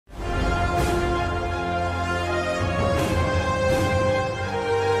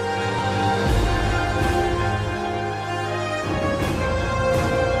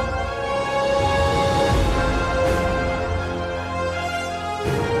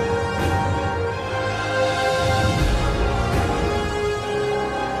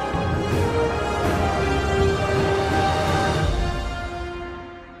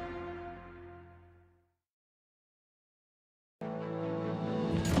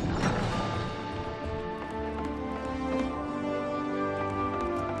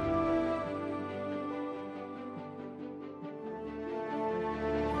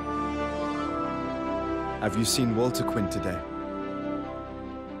Have you seen Walter Quinn today?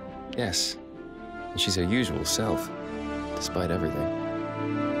 Yes. And she's her usual self, despite everything.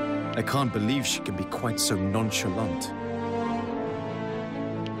 I can't believe she can be quite so nonchalant.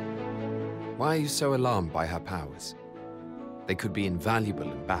 Why are you so alarmed by her powers? They could be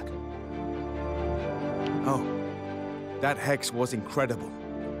invaluable in battle. Oh, that hex was incredible.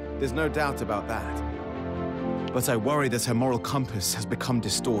 There's no doubt about that. But I worry that her moral compass has become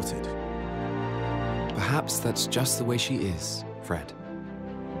distorted. Perhaps that's just the way she is, Fred.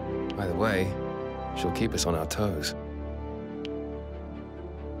 Either way, she'll keep us on our toes.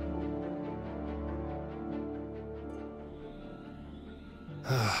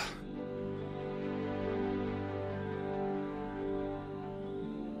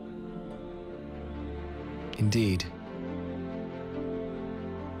 Indeed.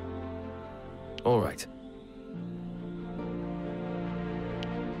 All right.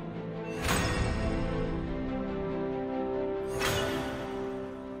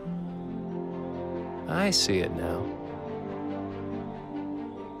 I see it now.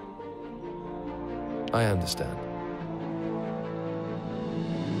 I understand.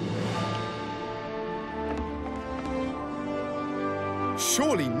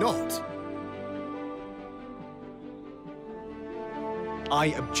 Surely not! I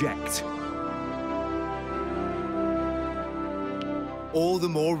object. All the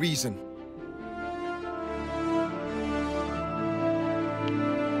more reason.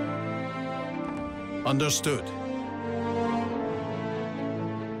 Understood.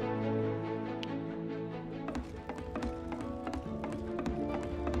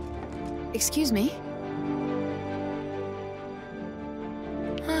 Excuse me?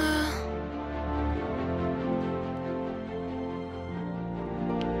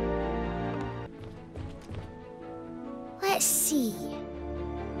 Let's see.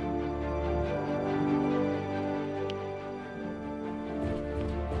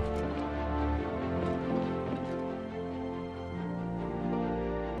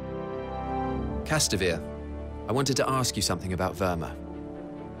 Castovir, I wanted to ask you something about Verma.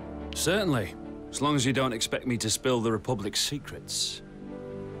 Certainly, as long as you don't expect me to spill the Republic's secrets.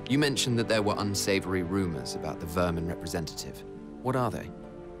 You mentioned that there were unsavory rumors about the Vermin representative. What are they?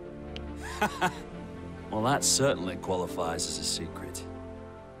 Well, that certainly qualifies as a secret.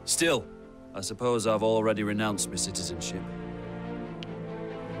 Still, I suppose I've already renounced my citizenship.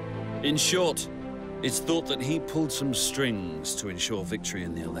 In short, it's thought that he pulled some strings to ensure victory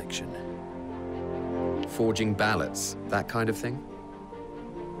in the election. Forging ballots, that kind of thing?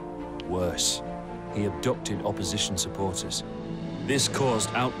 Worse, he abducted opposition supporters. This caused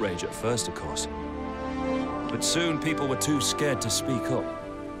outrage at first, of course. But soon people were too scared to speak up.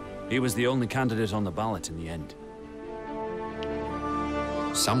 He was the only candidate on the ballot in the end.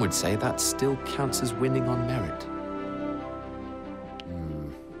 Some would say that still counts as winning on merit.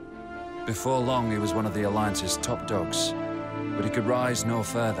 Before long, he was one of the Alliance's top dogs, but he could rise no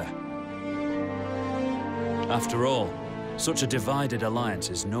further. After all, such a divided alliance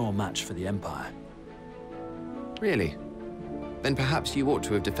is no match for the Empire. Really? Then perhaps you ought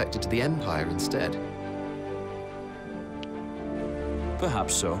to have defected to the Empire instead.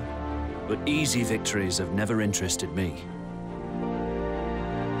 Perhaps so, but easy victories have never interested me.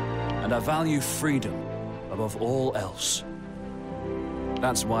 And I value freedom above all else.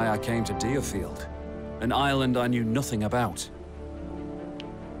 That's why I came to Diofield, an island I knew nothing about.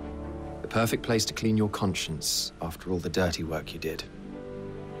 The perfect place to clean your conscience after all the dirty work you did.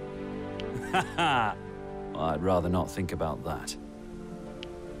 Haha! Well, I'd rather not think about that.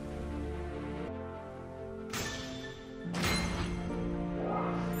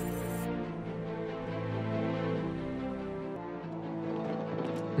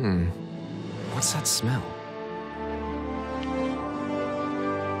 What's that smell?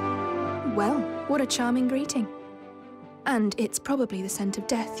 Well, what a charming greeting. And it's probably the scent of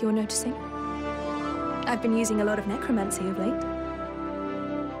death you're noticing. I've been using a lot of necromancy of late.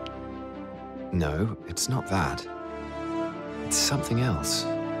 No, it's not that. It's something else.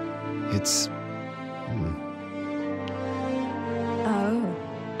 It's... Oh,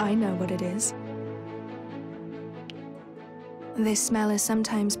 I know what it is. This smell is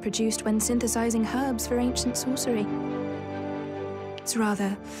sometimes produced when synthesizing herbs for ancient sorcery. It's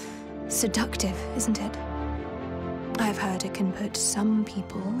rather seductive, isn't it? I've heard it can put some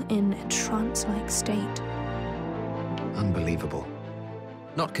people in a trance-like state. Unbelievable.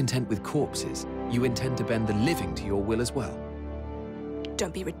 Not content with corpses, you intend to bend the living to your will as well.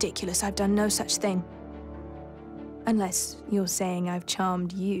 Don't be ridiculous, I've done no such thing. Unless you're saying I've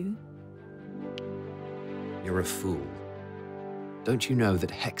charmed you. You're a fool. Don't you know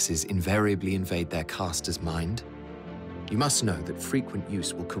that hexes invariably invade their caster's mind? You must know that frequent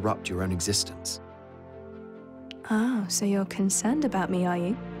use will corrupt your own existence. Oh, so you're concerned about me, are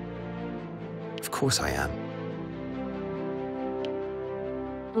you? Of course I am.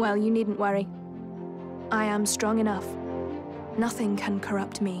 Well, you needn't worry. I am strong enough. Nothing can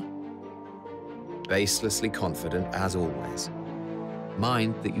corrupt me. Baselessly confident, as always.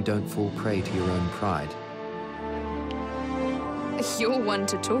 Mind that you don't fall prey to your own pride. You're one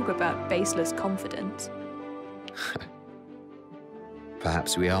to talk about baseless confidence.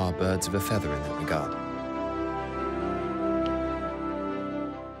 Perhaps we are birds of a feather in that regard.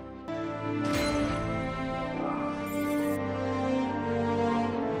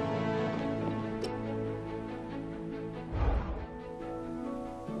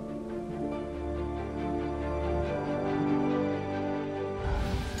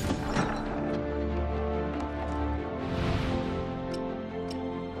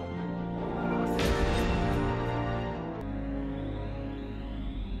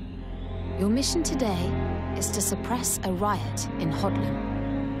 Your mission today is to suppress a riot in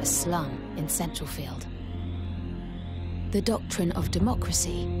Hodlem, a slum in Centralfield. The doctrine of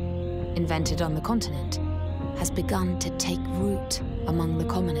democracy, invented on the continent, has begun to take root among the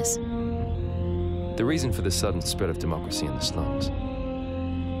commoners. The reason for the sudden spread of democracy in the slums,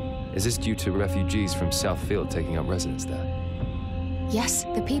 is this due to refugees from Starfield taking up residence there? Yes,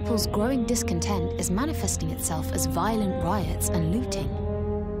 the people's growing discontent is manifesting itself as violent riots and looting.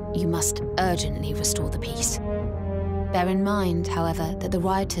 You must urgently restore the peace. Bear in mind, however, that the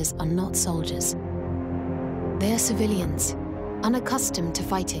rioters are not soldiers. They are civilians, unaccustomed to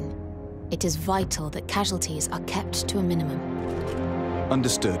fighting. It is vital that casualties are kept to a minimum.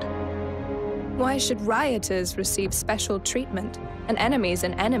 Understood. Why should rioters receive special treatment? An enemy's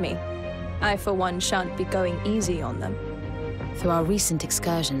an enemy. I, for one, shan't be going easy on them. Through our recent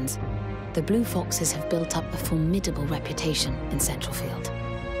excursions, the Blue Foxes have built up a formidable reputation in Centralfield.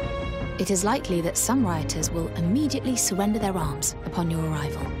 It is likely that some rioters will immediately surrender their arms upon your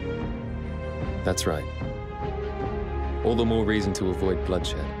arrival. That's right. All the more reason to avoid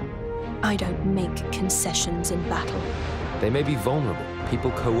bloodshed. I don't make concessions in battle. They may be vulnerable, people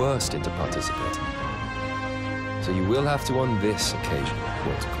coerced into participating. So you will have to on this occasion,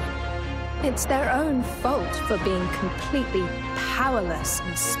 Walter Quinn. It's their own fault for being completely powerless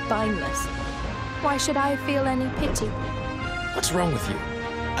and spineless. Why should I feel any pity? What's wrong with you?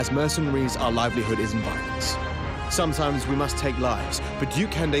 As mercenaries, our livelihood is in violence. Sometimes we must take lives, but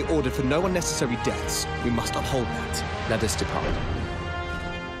Duke Kende ordered for no unnecessary deaths. We must uphold that. Let us depart.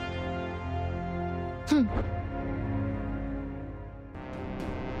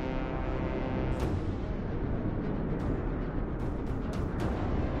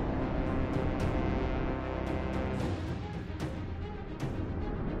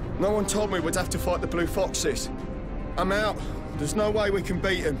 No one told me we'd have to fight the Blue Foxes. I'm out. There's no way we can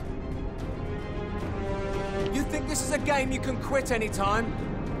beat him. You think this is a game you can quit any time?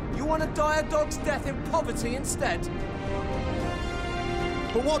 You want to die a dog's death in poverty instead?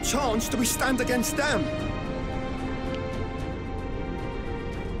 But what chance do we stand against them?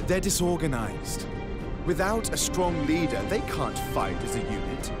 They're disorganized. Without a strong leader, they can't fight as a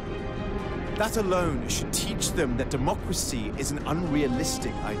unit. That alone should teach them that democracy is an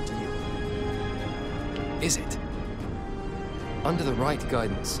unrealistic ideal. Is it? Under the right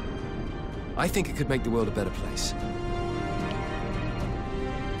guidance, I think it could make the world a better place.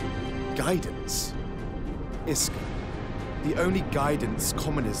 Guidance? Iska, the only guidance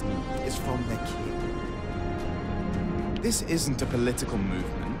commoners need is from their king. This isn't a political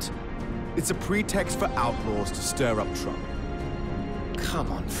movement. It's a pretext for outlaws to stir up trouble.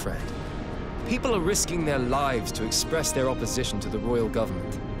 Come on, Fred. People are risking their lives to express their opposition to the royal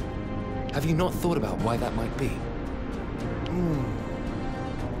government. Have you not thought about why that might be?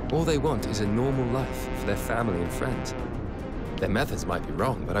 All they want is a normal life for their family and friends. Their methods might be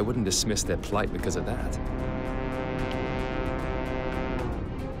wrong, but I wouldn't dismiss their plight because of that.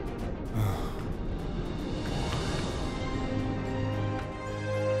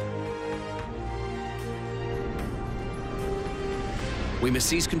 We must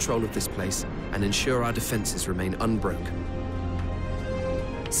seize control of this place and ensure our defenses remain unbroken.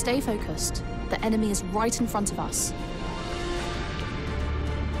 Stay focused. The enemy is right in front of us.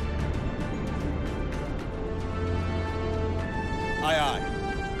 Aye,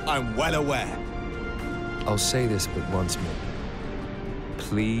 aye. I'm well aware. I'll say this but once more.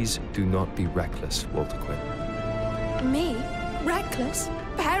 Please do not be reckless, Walter Quinn. Me? Reckless?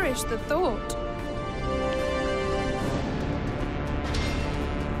 Perish the thought.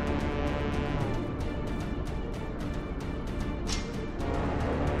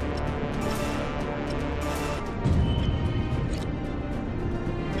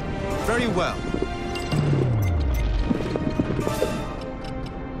 Very well.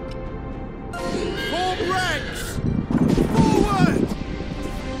 Form ranks! Forward!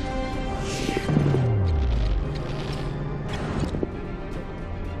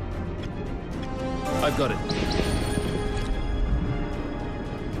 I've got it.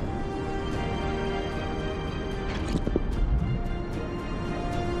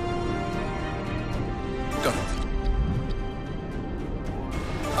 Got it.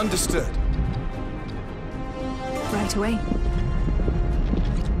 Understood. Right away.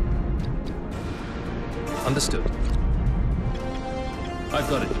 Understood. I've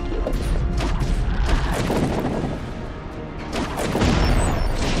got it.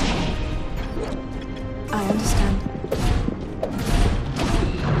 I understand.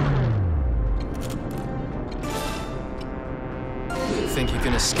 Think you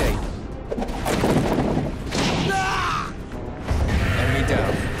can escape? Enemy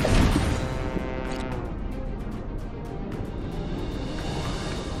down.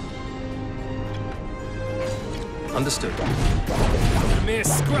 Understood. A mere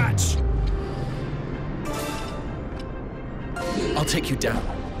scratch! I'll take you down.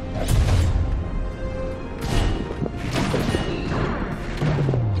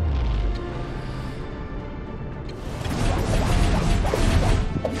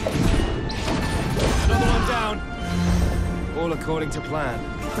 Another one down. All according to plan.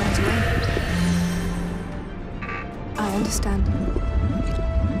 Right away. I understand.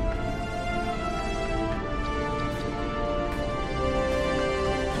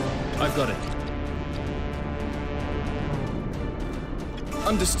 I've got it.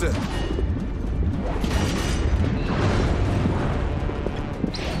 Understood.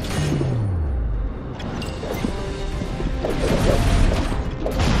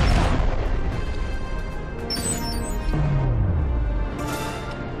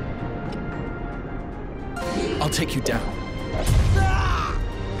 I'll take you down.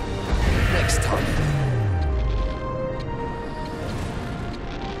 Next time.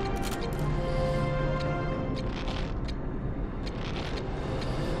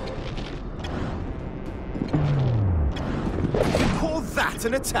 Call that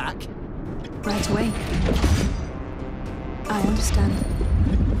an attack? Right away. I understand.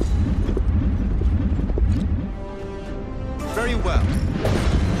 Very well.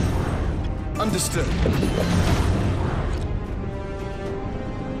 Understood.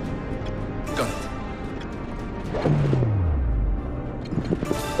 Got it.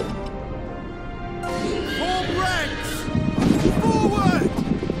 Form ranks! Forward!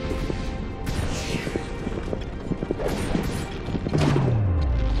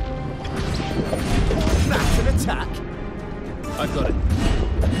 That's an attack? I've got it.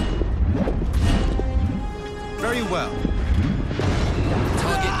 Very well.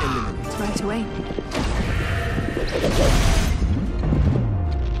 Target eliminated. Right away.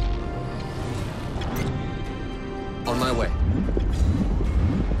 On my way.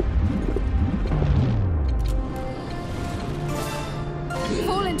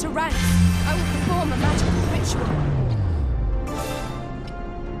 Fall into ranks. I will perform a magical ritual.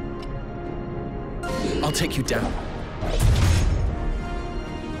 I'll take you down.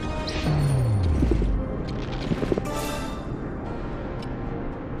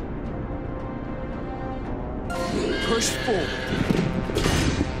 Push forward.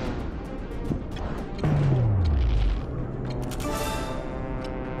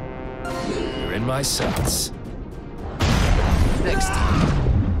 You're in my sights. Next time.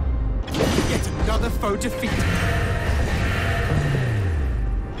 Yet another foe defeated.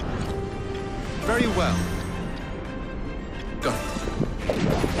 Very well. Got it.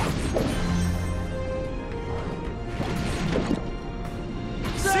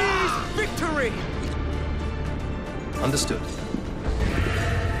 Seize victory! Understood.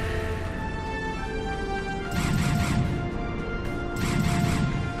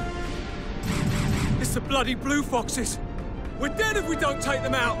 It's the bloody blue foxes! We're dead if we don't take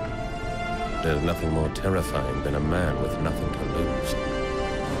them out! There's nothing more terrifying than a man with nothing to lose.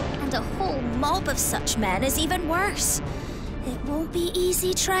 And a whole mob of such men is even worse. It won't be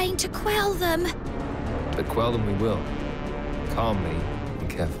easy trying to quell them. But quell them we will. Calmly and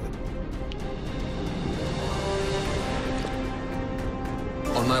carefully.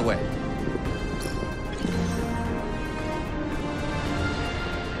 On my way.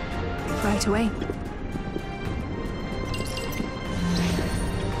 Right away.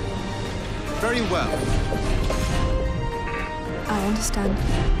 Very well. I understand.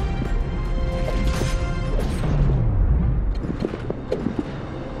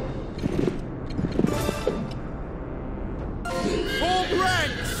 Form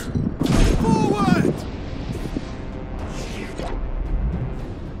ranks!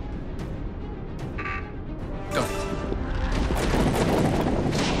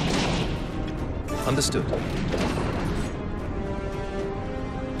 Understood.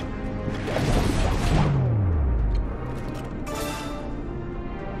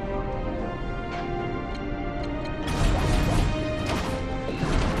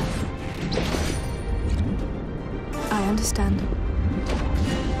 I understand.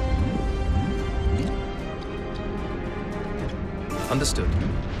 Understood.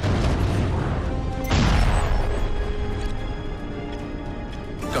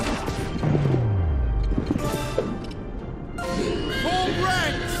 Go. Form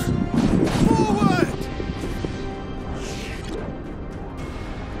ranks! Forward!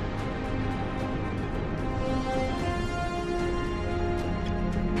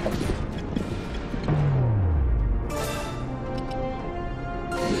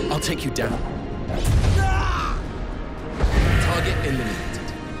 I'll take you down. Target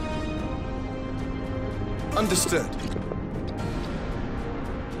eliminated. Understood.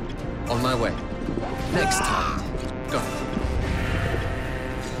 On my way. Next target. Go.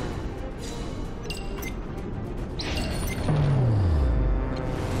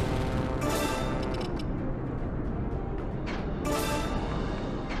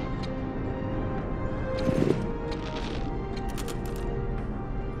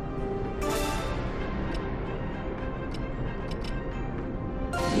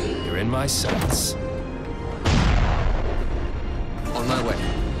 You're in my sights. On my way.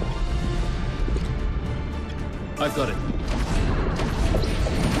 I've got it.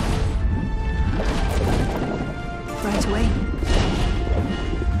 Right away.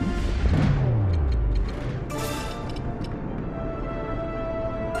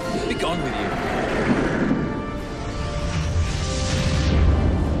 Be gone with you.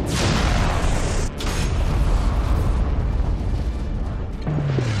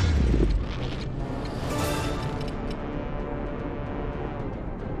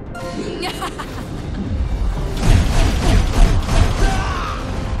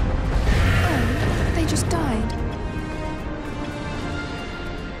 They just died.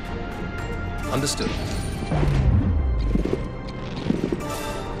 Understood.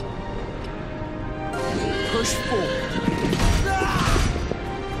 Push forward.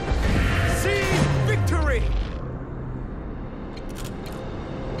 Seize victory!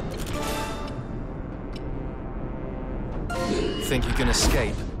 Think you can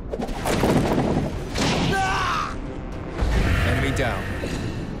escape? Enemy down.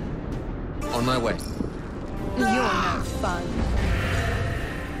 On my way. You're no fun.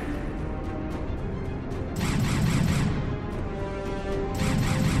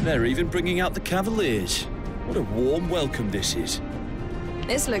 They're even bringing out the Cavaliers. What a warm welcome this is.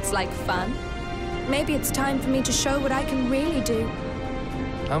 This looks like fun. Maybe it's time for me to show what I can really do.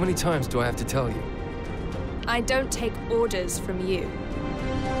 How many times do I have to tell you? I don't take orders from you.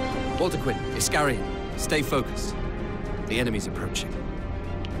 Walter Quinn, Iscarian, stay focused. The enemy's approaching.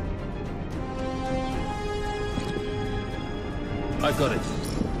 I've got it.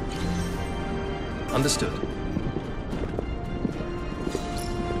 Understood.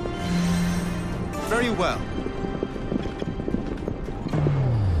 Very well.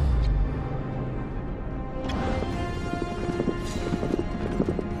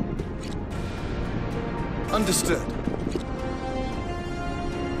 Understood.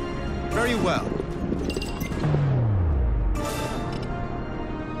 Very well.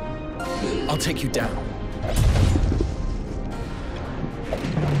 I'll take you down.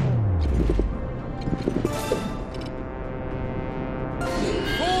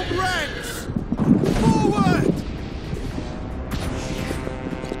 Form ranks! Forward!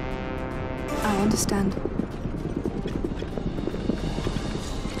 I understand.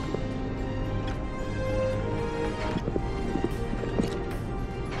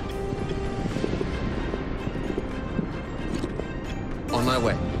 On my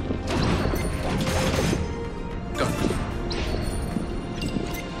way. Go.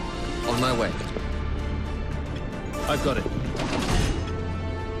 On my way. I've got it.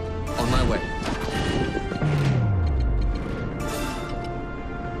 On my way.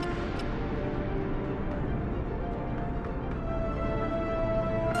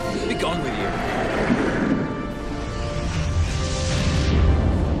 Be gone with you.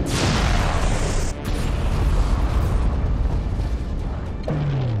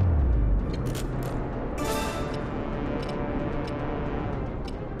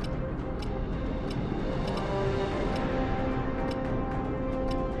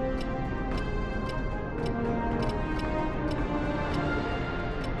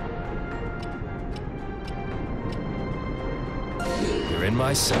 You're in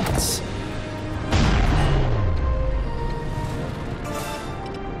my sights.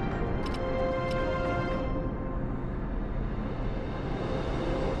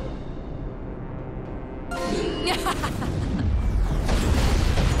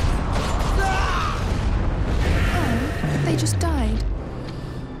 Oh, they just died.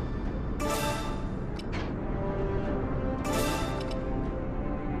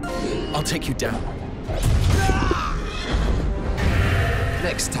 I'll take you down.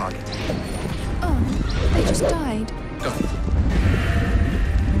 Next target. Oh, they just died. Go.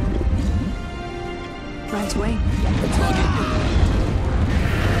 Right away. Target.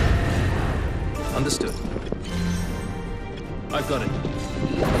 Understood. I've got it.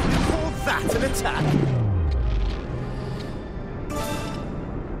 Call that an attack?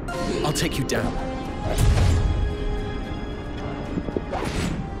 I'll take you down.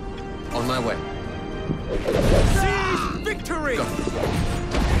 On my way. Seize victory! Go.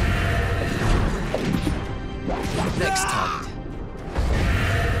 Next target.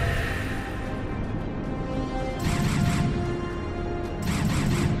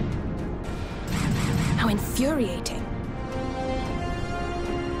 How infuriating.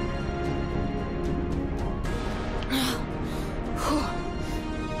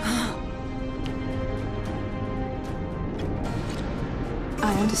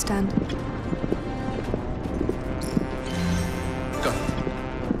 I understand. Go.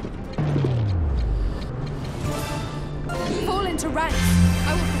 Fall into ranks.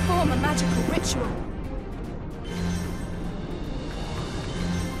 I will perform a magical ritual.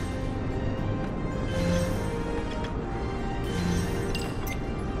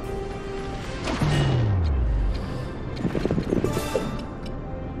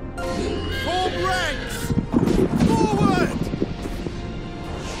 Form ranks! Forward!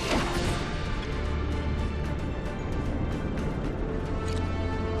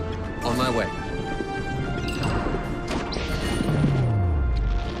 On my way.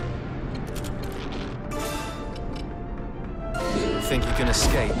 Think you can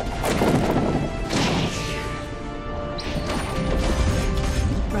escape?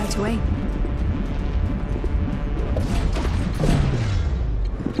 Right away.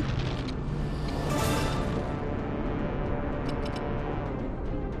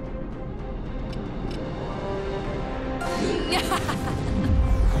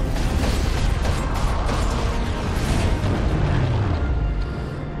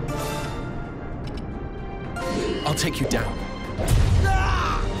 I'll take you down.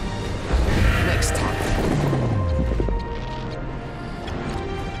 Next target.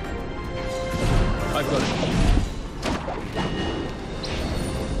 I've got it.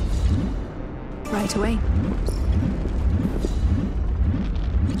 Right away.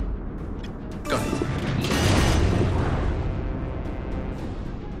 Got it.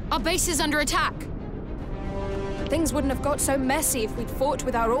 Our base is under attack. Things wouldn't have got so messy if we'd fought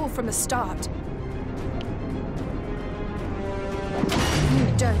with our all from the start. You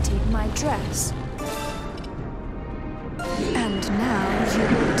dirtied my dress. And now you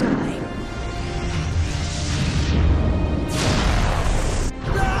will die.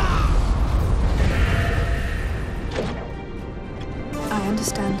 I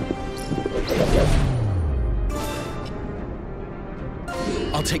understand.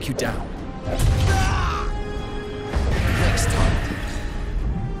 I'll take you down. Next target.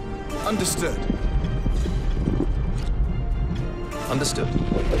 Understood. Understood.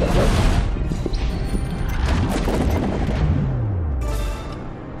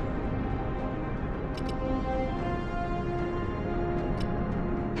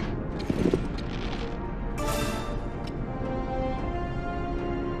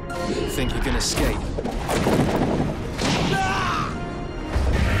 Think you can escape?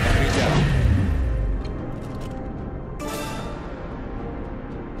 Enemy down.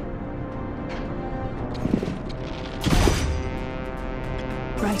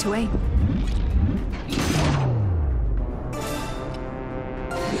 Right away.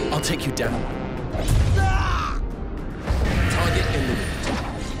 I'll take you down. Target eliminated.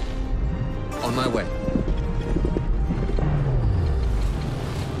 On my way.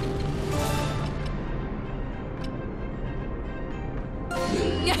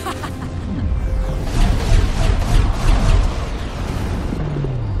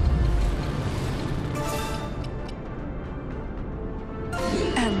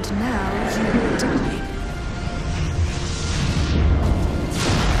 And now you will die.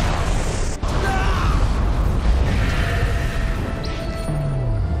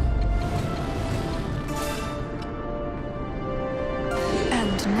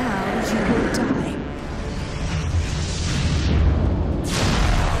 And now you will die.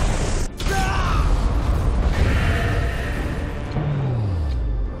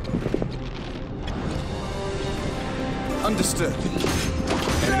 Understood.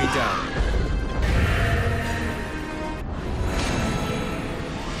 Enemy down.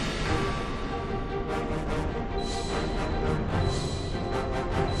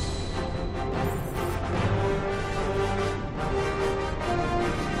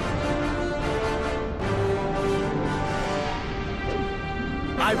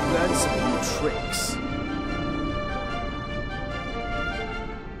 I've learned some new tricks.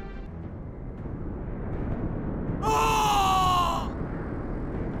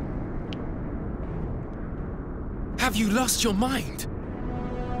 Have you lost your mind?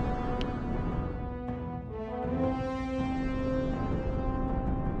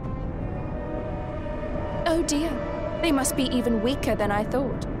 Oh dear. They must be even weaker than I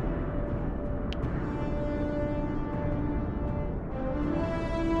thought.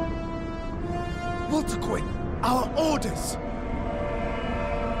 Walter Quinn, our orders!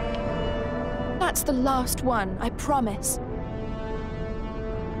 That's the last one, I promise.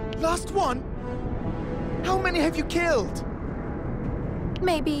 Last one? How many have you killed?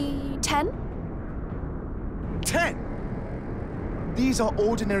 Maybe 10? 10? These are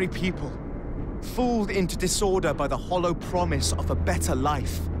ordinary people, fooled into disorder by the hollow promise of a better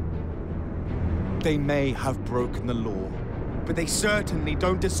life. They may have broken the law, but they certainly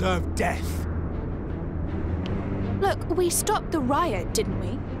don't deserve death. Look, we stopped the riot, didn't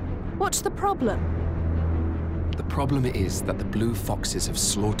we? What's the problem? The problem is that the Blue Foxes have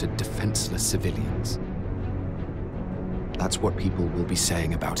slaughtered defenseless civilians. That's what people will be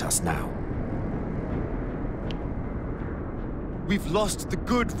saying about us now. We've lost the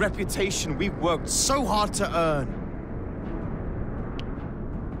good reputation we've worked so hard to earn.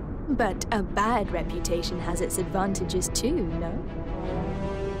 But a bad reputation has its advantages too, no?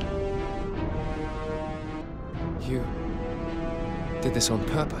 You did this on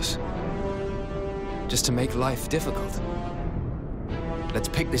purpose? Just to make life difficult? Let's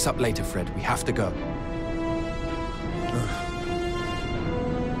pick this up later, Fred. We have to go.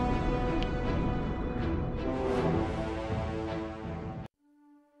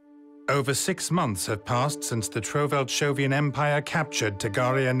 Over 6 months have passed since the Troveldshovian Empire captured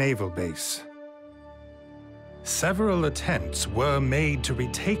Tagaria Naval Base. Several attempts were made to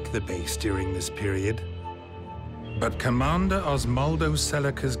retake the base during this period, but Commander Osmoldo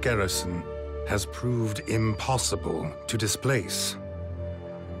Selica's garrison has proved impossible to displace.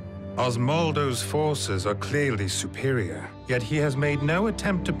 Osmoldo's forces are clearly superior, yet he has made no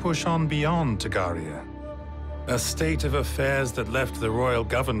attempt to push on beyond Tagaria. A state of affairs that left the royal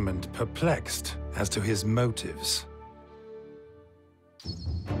government perplexed as to his motives.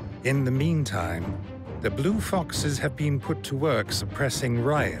 In the meantime, the Blue Foxes have been put to work suppressing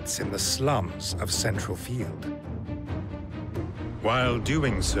riots in the slums of Central Field. While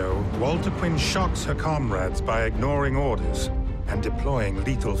doing so, Walter Quinn shocks her comrades by ignoring orders and deploying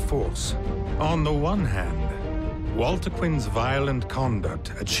lethal force. On the one hand, Walter Quinn's violent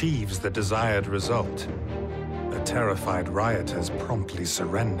conduct achieves the desired result. The terrified rioters promptly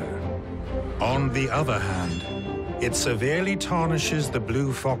surrender. On the other hand, it severely tarnishes the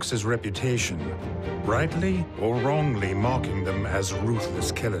Blue Fox's reputation, rightly or wrongly mocking them as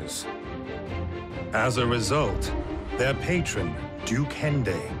ruthless killers. As a result, their patron, Duke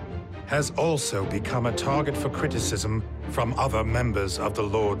Hende, has also become a target for criticism from other members of the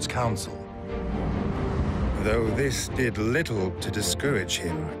Lord's Council. Though this did little to discourage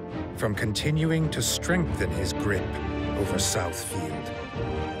him from continuing to strengthen his grip over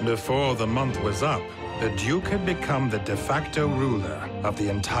Southfield. Before the month was up, the Duke had become the de facto ruler of the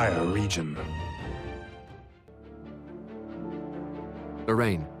entire region.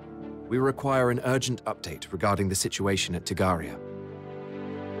 Lorraine, we require an urgent update regarding the situation at Tagaria.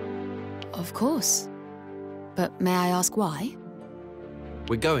 Of course. But may I ask why?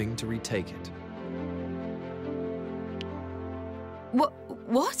 We're going to retake it.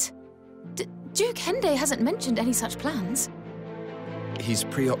 What? Duke Hende hasn't mentioned any such plans. He's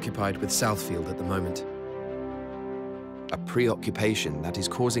preoccupied with Southfield at the moment. A preoccupation that is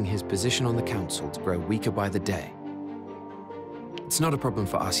causing his position on the council to grow weaker by the day. It's not a problem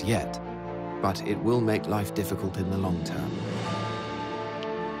for us yet, but it will make life difficult in the long term.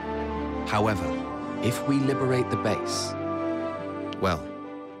 However, if we liberate the base, well,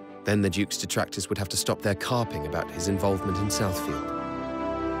 then the Duke's detractors would have to stop their carping about his involvement in Southfield.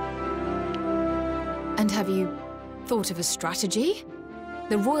 And have you thought of a strategy?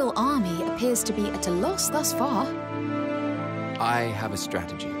 The Royal Army appears to be at a loss thus far. I have a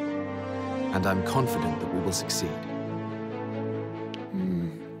strategy, and I'm confident that we will succeed.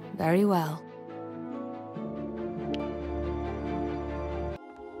 Very well.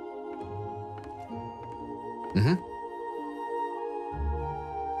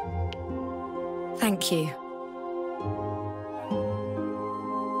 Thank you.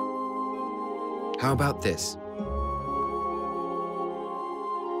 How about this?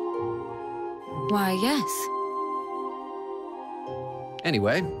 Why, yes.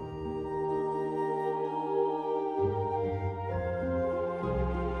 Anyway.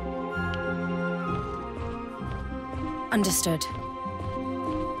 Understood.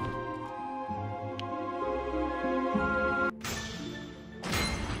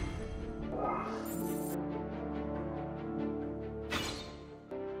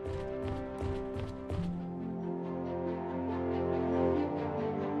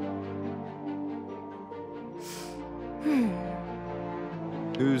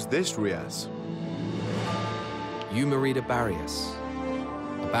 Who's this, Rias? Eumerida Barrios,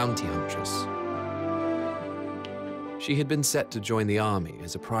 a bounty huntress. She had been set to join the army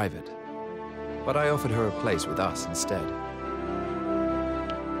as a private, but I offered her a place with us instead.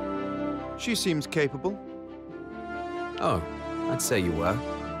 She seems capable. Oh, I'd say you were.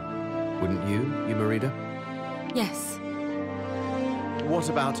 Wouldn't you, Eumerida? Yes. What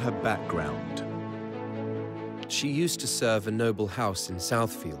about her background? She used to serve a noble house in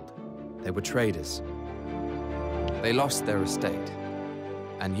Southfield. They were traders. They lost their estate,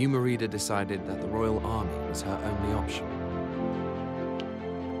 and Eumerida decided that the Royal Army was her only option.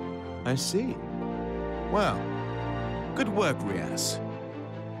 I see. Well, good work, Rias.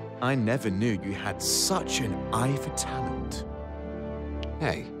 I never knew you had such an eye for talent.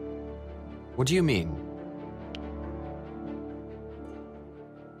 Hey, what do you mean?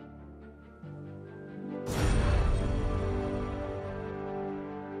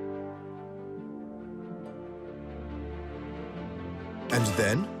 And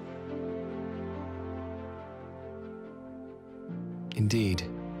then? Indeed.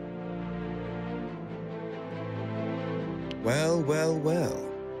 Well, well, well.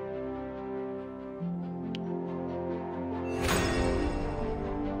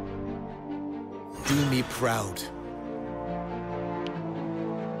 Do me proud.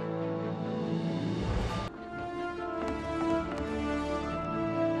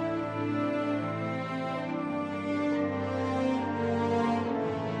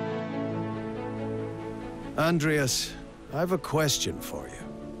 Andreas, I have a question for you.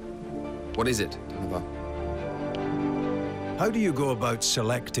 What is it, Donovan? How do you go about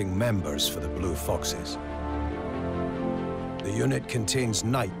selecting members for the Blue Foxes? The unit contains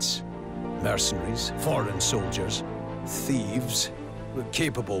knights, mercenaries, foreign soldiers, thieves,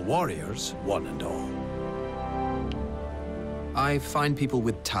 capable warriors, one and all. I find people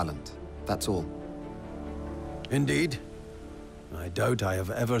with talent, that's all. Indeed. I doubt I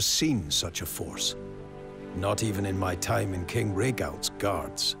have ever seen such a force. Not even in my time in King Rhaegal's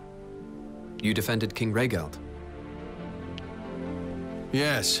guards. You defended King Rhaegal?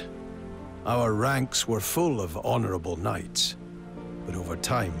 Yes. Our ranks were full of honorable knights, but over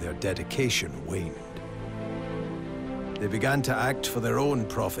time their dedication waned. They began to act for their own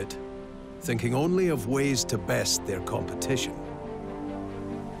profit, thinking only of ways to best their competition.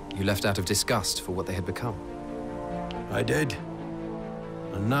 You left out of disgust for what they had become? I did.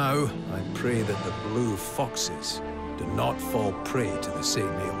 And now, I pray that the Blue Foxes do not fall prey to the same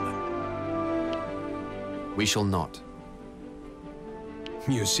ailment. We shall not.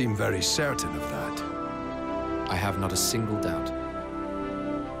 You seem very certain of that. I have not a single doubt.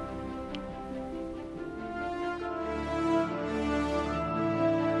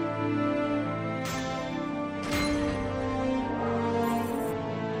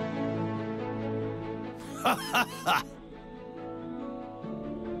 Ha ha ha!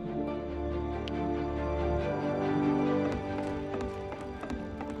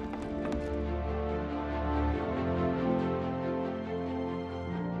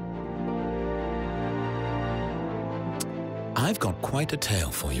 I've got quite a tale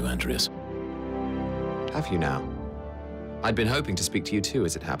for you, Andreas. Have you now? I'd been hoping to speak to you too,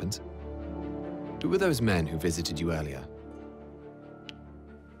 as it happens. Who were those men who visited you earlier?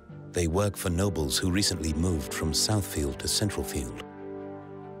 They work for nobles who recently moved from Southfield to Centralfield.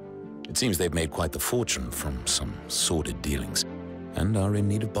 It seems they've made quite the fortune from some sordid dealings, and are in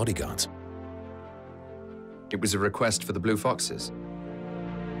need of bodyguards. It was a request for the Blue Foxes?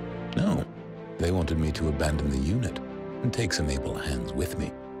 No. They wanted me to abandon the unit and take some able hands with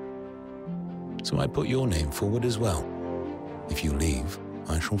me. So I put your name forward as well. If you leave,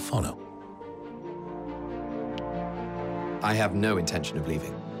 I shall follow. I have no intention of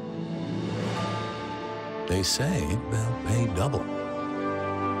leaving. They say they'll pay double.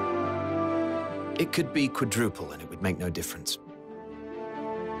 It could be quadruple and it would make no difference.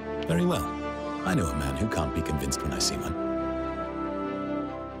 Very well. I know a man who can't be convinced when I see one.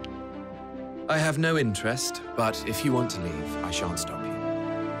 I have no interest, but if you want to leave, I shan't stop you.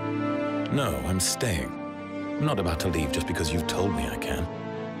 No, I'm staying. I'm not about to leave just because you've told me I can.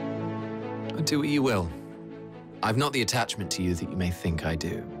 Do what you will. I've not the attachment to you that you may think I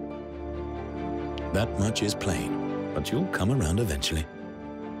do. That much is plain, but you'll come around eventually.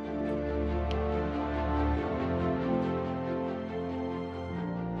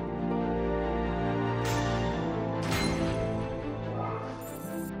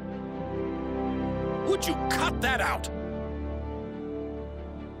 Would you cut that out?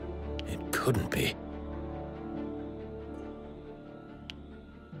 It couldn't be.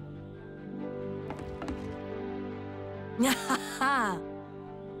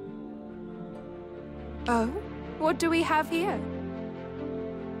 Oh? What do we have here?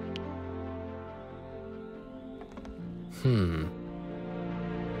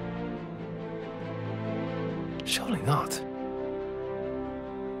 Surely not.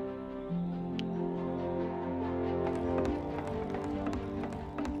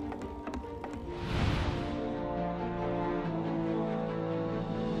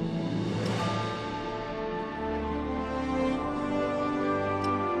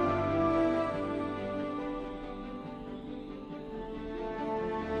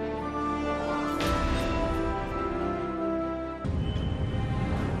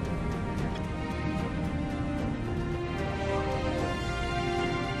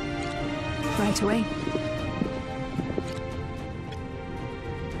 Right away.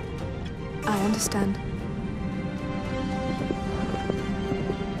 I understand.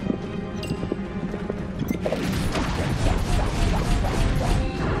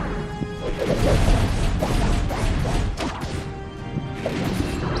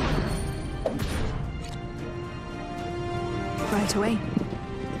 Right away.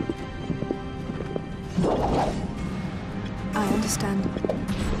 I understand.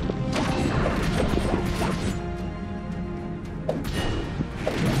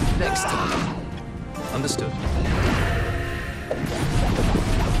 Next time. Understood.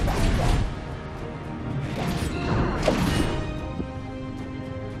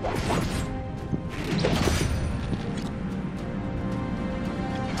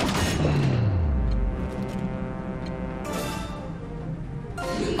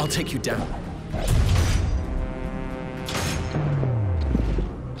 I'll take you down.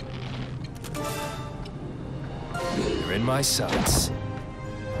 You're in my sights.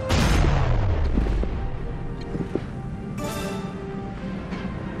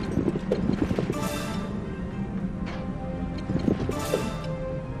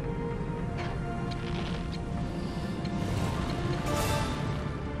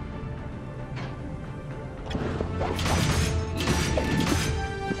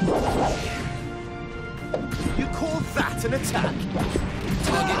 You call that an attack?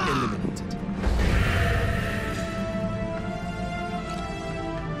 Target eliminated.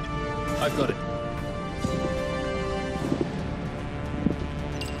 I've got it.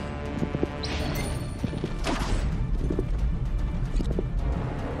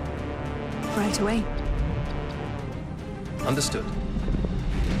 Right away. Understood.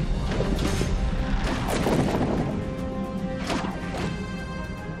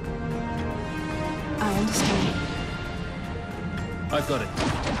 I understand. I've got it.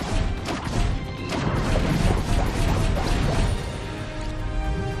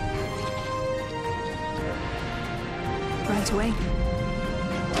 Right away.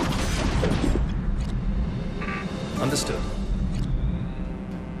 Understood.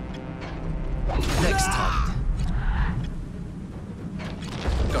 Next target.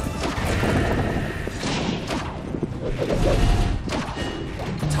 Got it.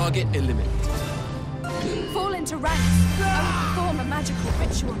 Target eliminated. Fall into ranks. I will perform a magical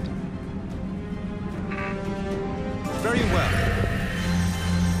ritual. Very well.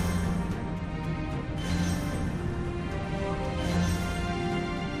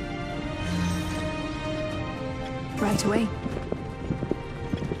 Right away.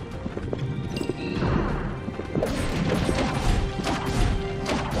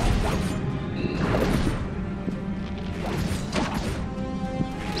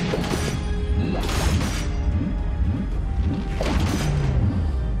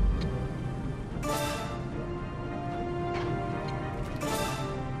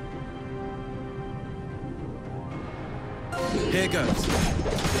 Here goes.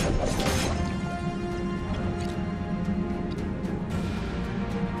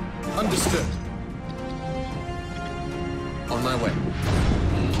 Understood. On my way.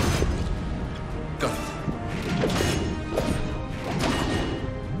 Got it.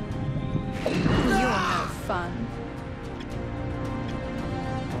 You're no fun.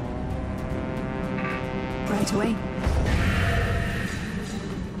 Right away.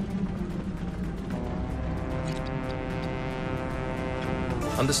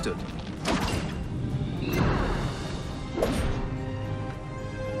 Understood.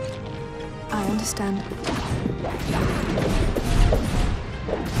 I understand.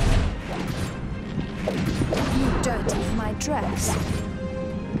 You dirtied my dress.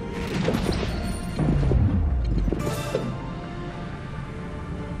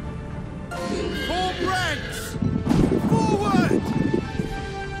 For ranks! Forward!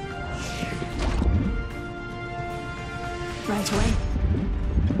 Right away.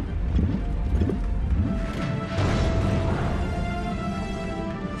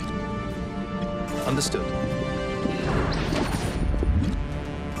 Understood.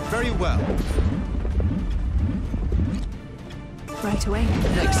 Very well. Right away.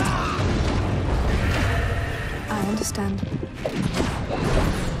 Next time. I understand.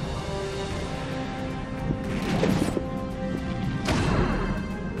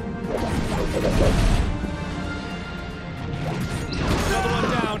 Another one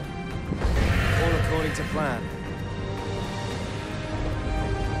down. All according to plan.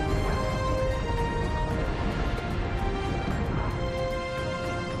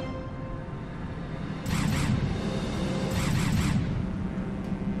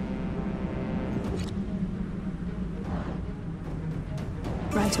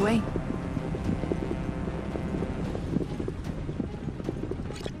 Right away.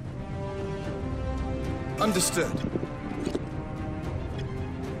 Understood.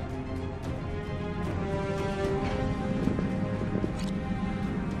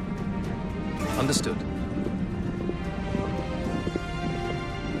 Understood.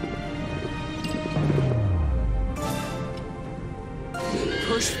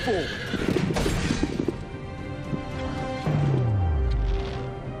 Push forward.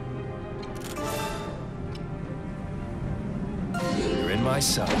 You're in my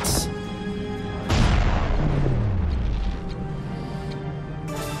sights.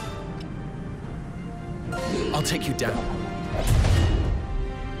 I'll take you down.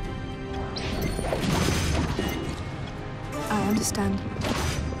 I understand.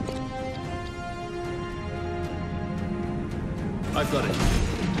 I've got it.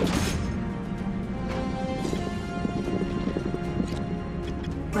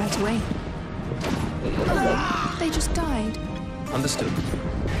 Right away. Oh, they just died. Understood.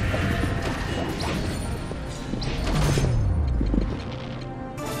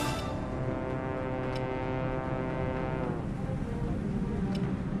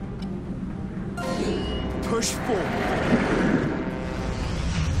 Push forward.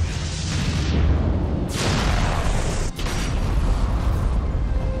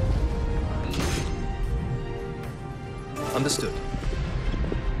 Understood.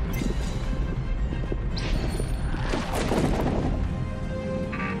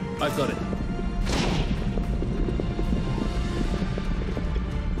 I've got it.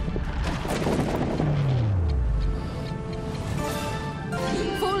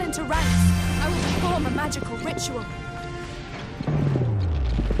 Fall into ranks. I will perform a magical ritual.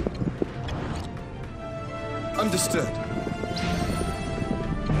 Understood.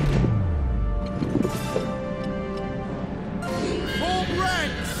 Form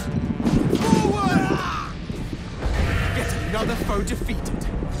ranks! Forward! Get another foe defeated.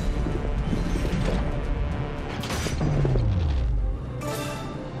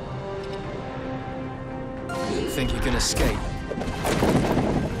 Think you can escape?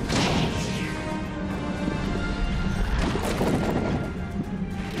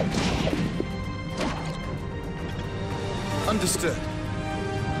 Understood.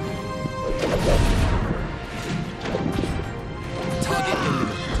 Target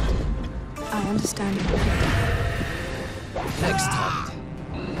eliminated. I understand. Next target.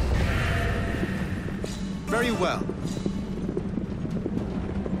 Very well.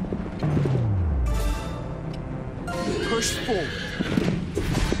 Push forward.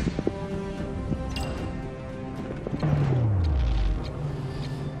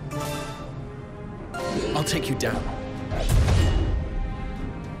 I'll take you down.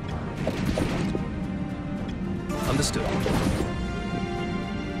 Understood.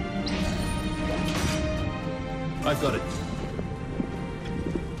 I've got it.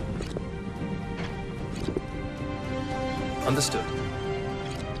 Understood.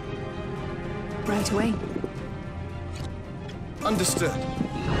 Right away. Understood.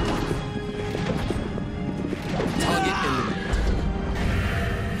 Target eliminated.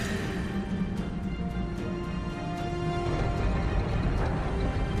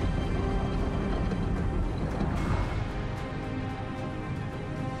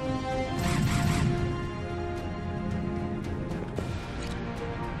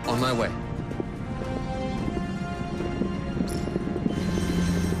 On my way.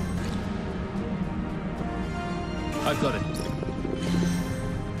 I've got it.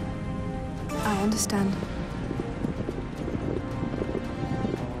 I understand.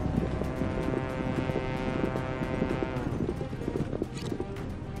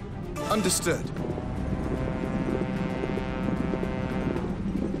 Understood.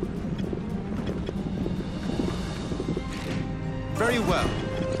 Very well.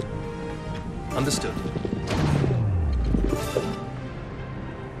 Understood.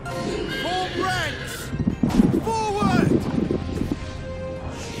 Form ranks! Forward!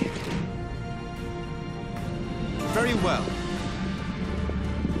 Very well.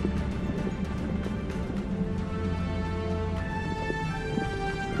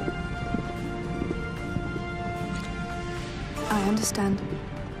 I understand.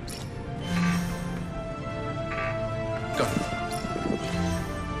 Got it.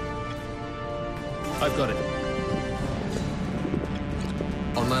 I've got it.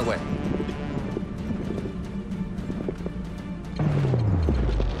 On my way.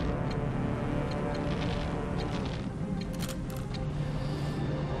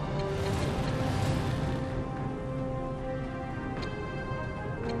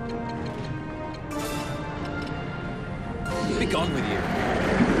 Be gone with you.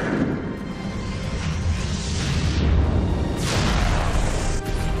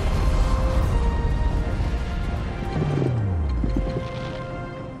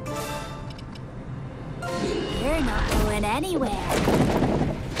 You're not going anywhere.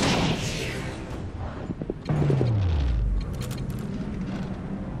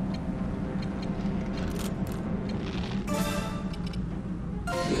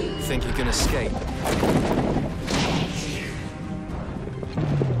 Think you can escape?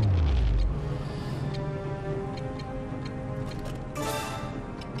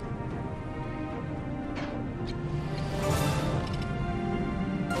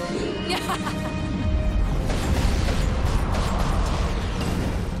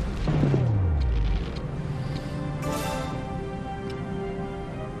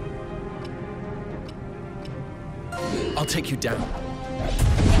 I'll take you down.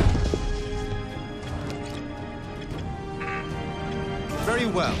 Very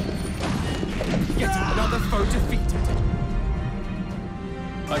well. Yet another foe defeated.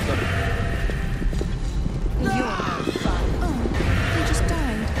 I've got it. You're no fun. Oh, he just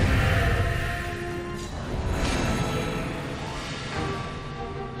died.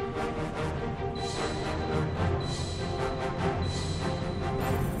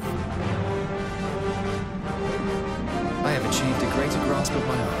 I have achieved a greater grasp of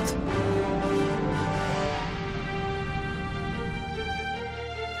my art.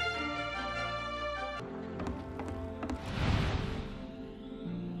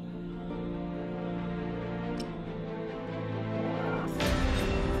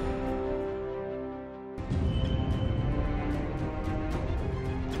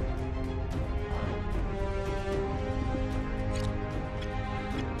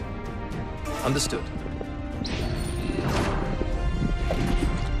 Understood.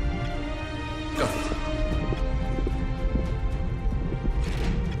 Got it.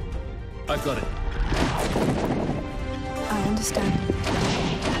 I've got it. I understand.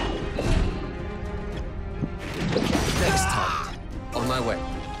 Next target. On my way.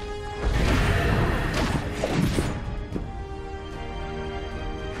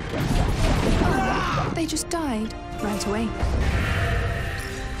 Oh, they just died right away.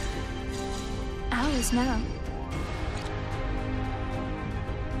 Ours now.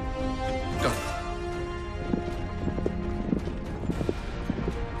 Got it.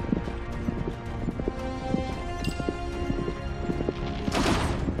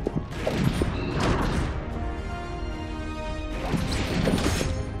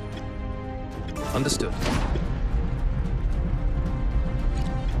 Understood.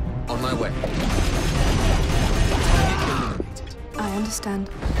 On my way. I understand.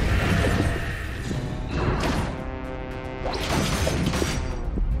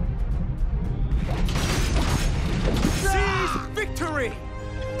 Seize victory!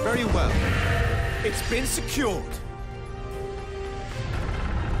 Very well. It's been secured.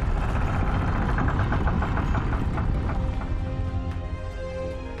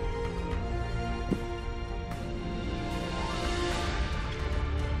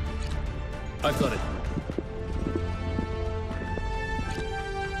 I've got it.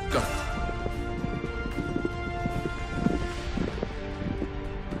 Got it.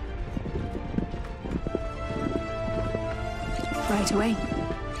 Right away.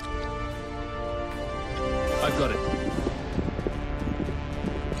 I've got it.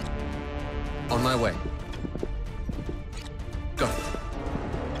 On my way. Got it.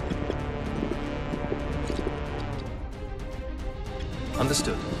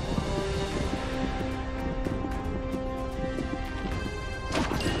 Understood.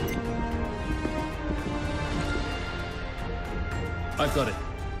 I've got it.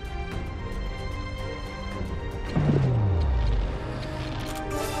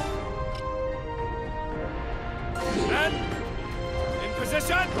 And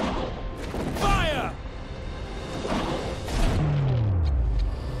position! Fire!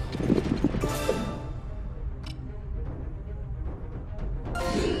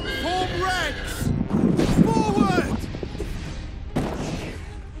 Form ranks! Forward!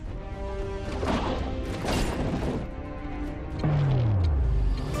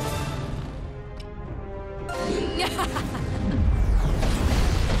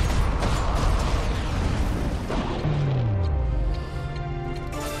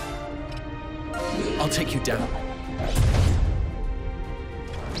 I'll take you down.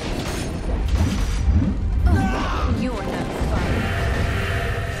 Oh, you're no fun.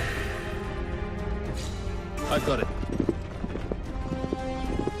 I've got it.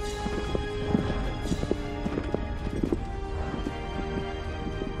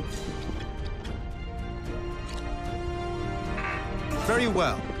 Very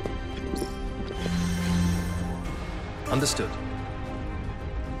well. Understood.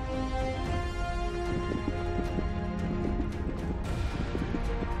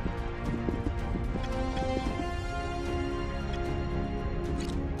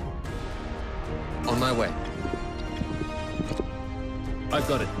 On my way. I've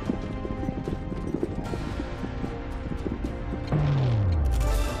got it.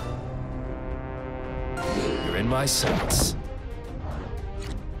 You're in my sights.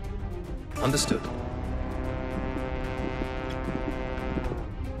 Understood.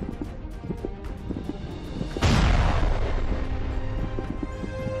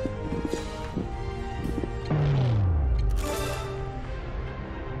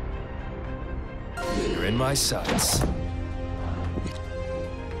 You're in my sights.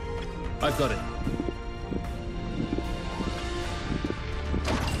 I've got it.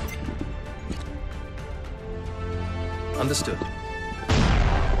 Understood.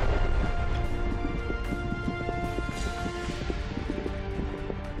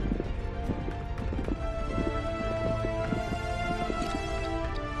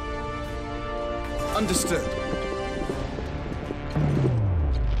 Understood.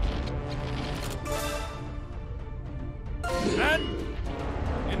 Men!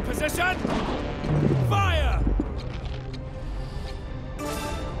 In position! Fire!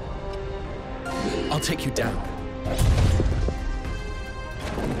 I'll take you down.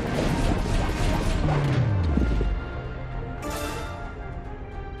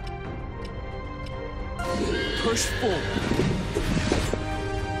 Push forward.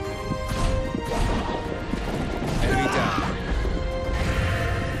 Enemy down.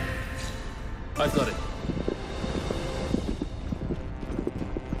 I've got it.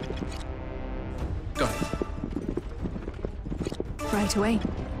 Got it. Right away.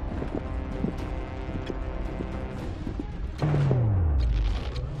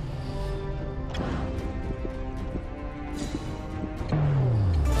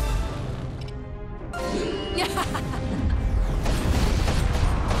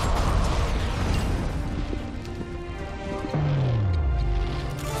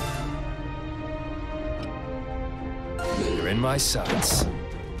 You're in my sights.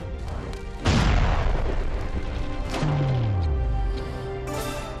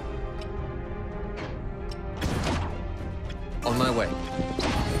 On my way.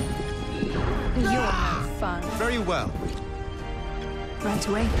 You're no fun. Very well. Right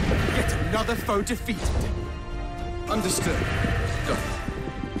away. Yet another foe defeated. Understood. Got it.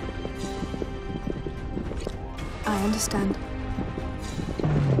 I understand.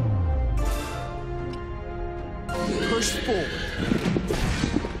 Push forward.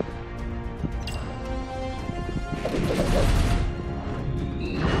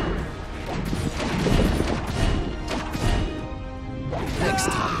 Next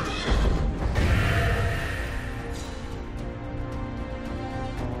time.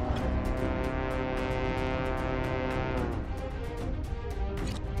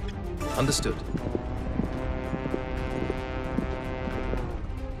 Understood.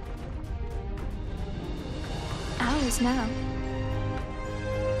 Ours now.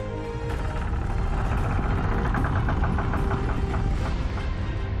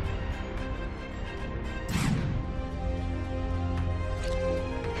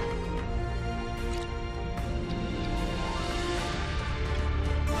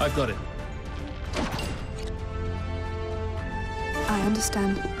 I've got it. I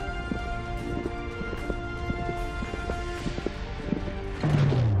understand.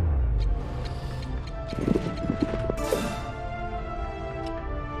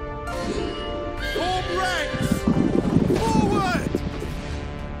 Form ranks! Forward!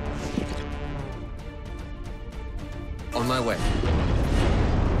 On my way.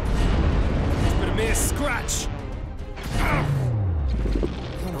 It's been a mere scratch!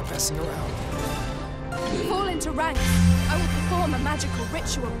 messing around. Fall into ranks. I will perform a magical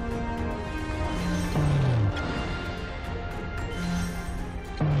ritual.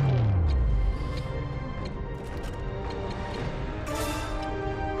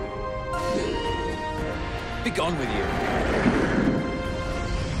 Be gone with you.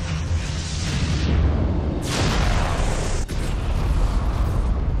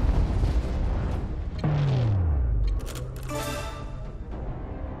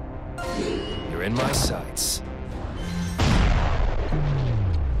 You're in my sights.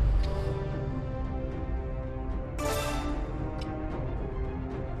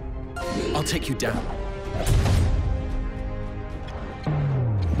 I'll take you down.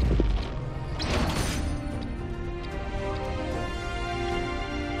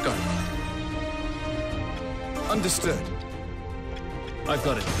 Got it. Understood. I've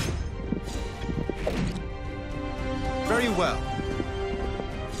got it. Very well.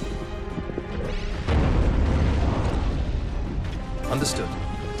 Understood.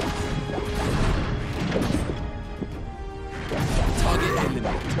 Target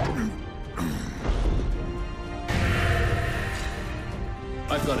eliminated.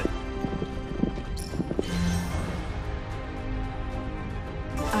 I've got it.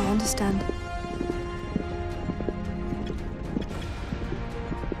 I understand.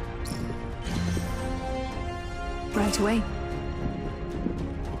 Right away.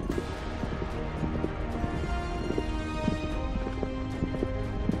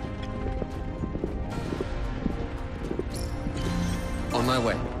 On my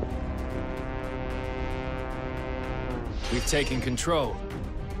way. We've taken control.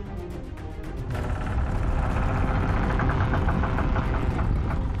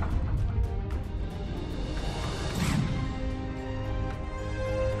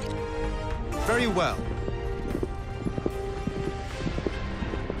 Very well.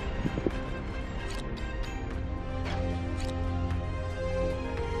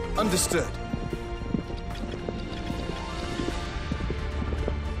 Understood.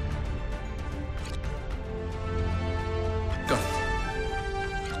 Got it.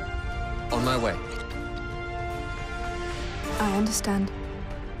 On my way. I understand.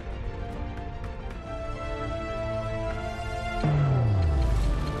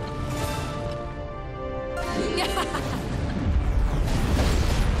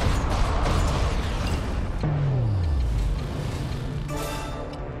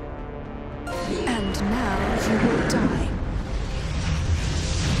 And now you will die.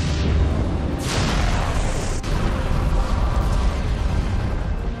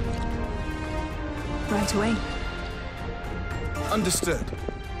 Right away. Understood.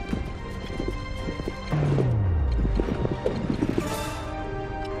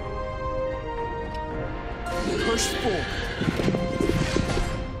 Push forward.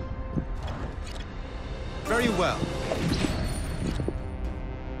 Very well.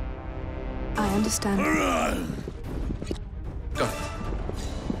 I understand. Got it.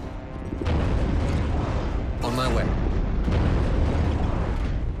 On my way.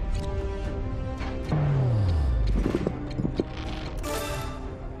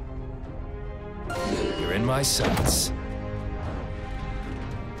 You're in my sights.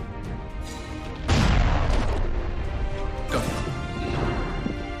 Got it.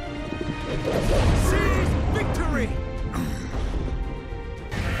 Seize victory!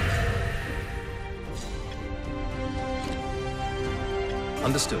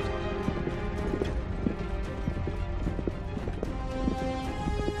 Understood.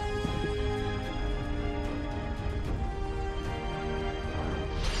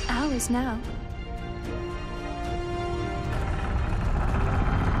 Ours now.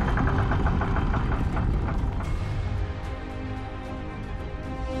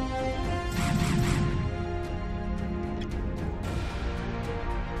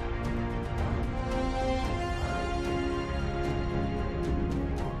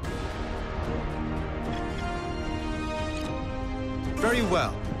 Very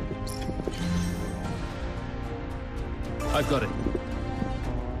well. I've got it.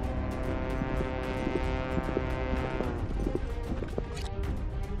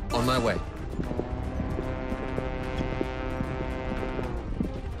 On my way.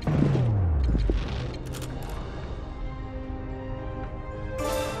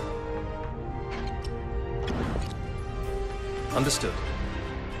 Understood.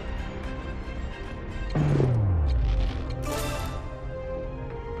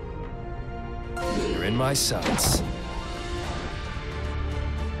 You're in my sights.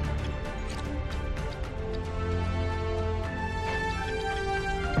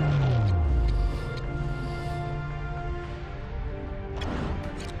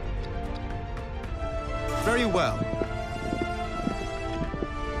 Very well.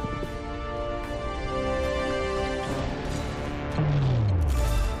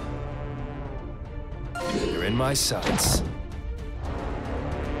 You're in my sights.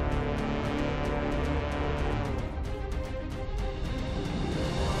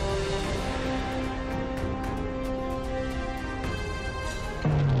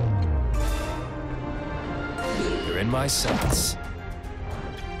 You're in my sights.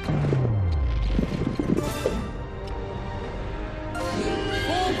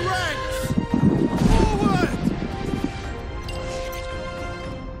 Form ranks! Forward!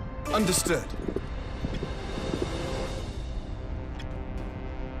 Understood.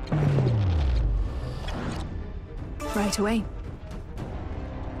 Right away.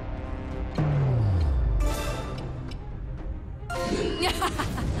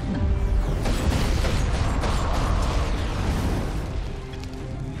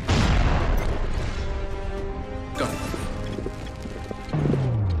 Got it.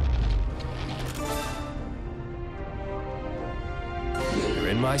 You're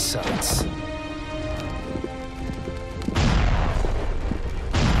in my sights.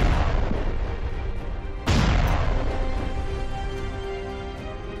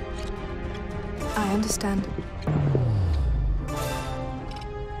 I understand.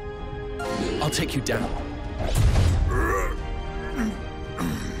 I'll take you down.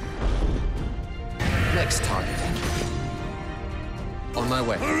 Next target. On my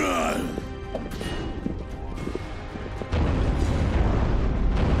way.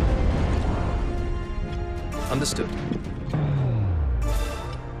 Understood.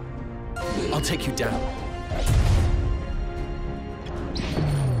 I'll take you down.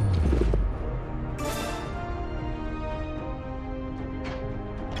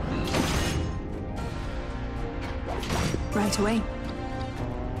 Right away.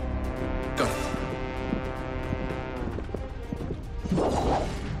 Got it.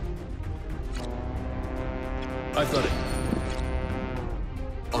 I've got it.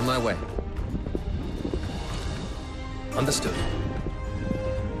 On my way. Understood.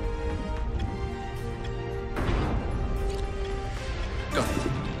 Got it.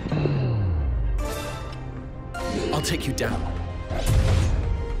 I'll take you down.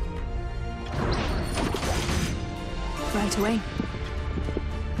 Right away.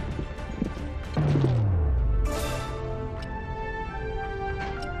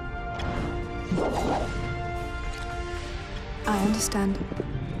 I understand.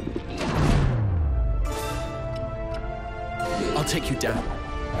 I'll take you down.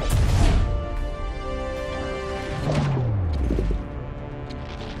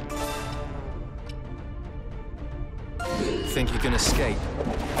 Think you can escape?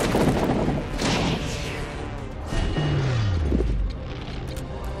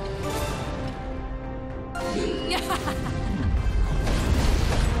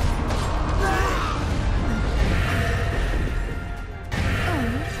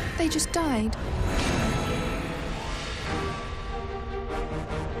 They just died.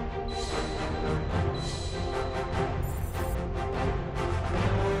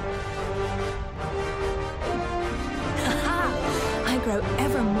 I grow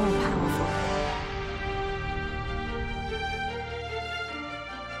ever more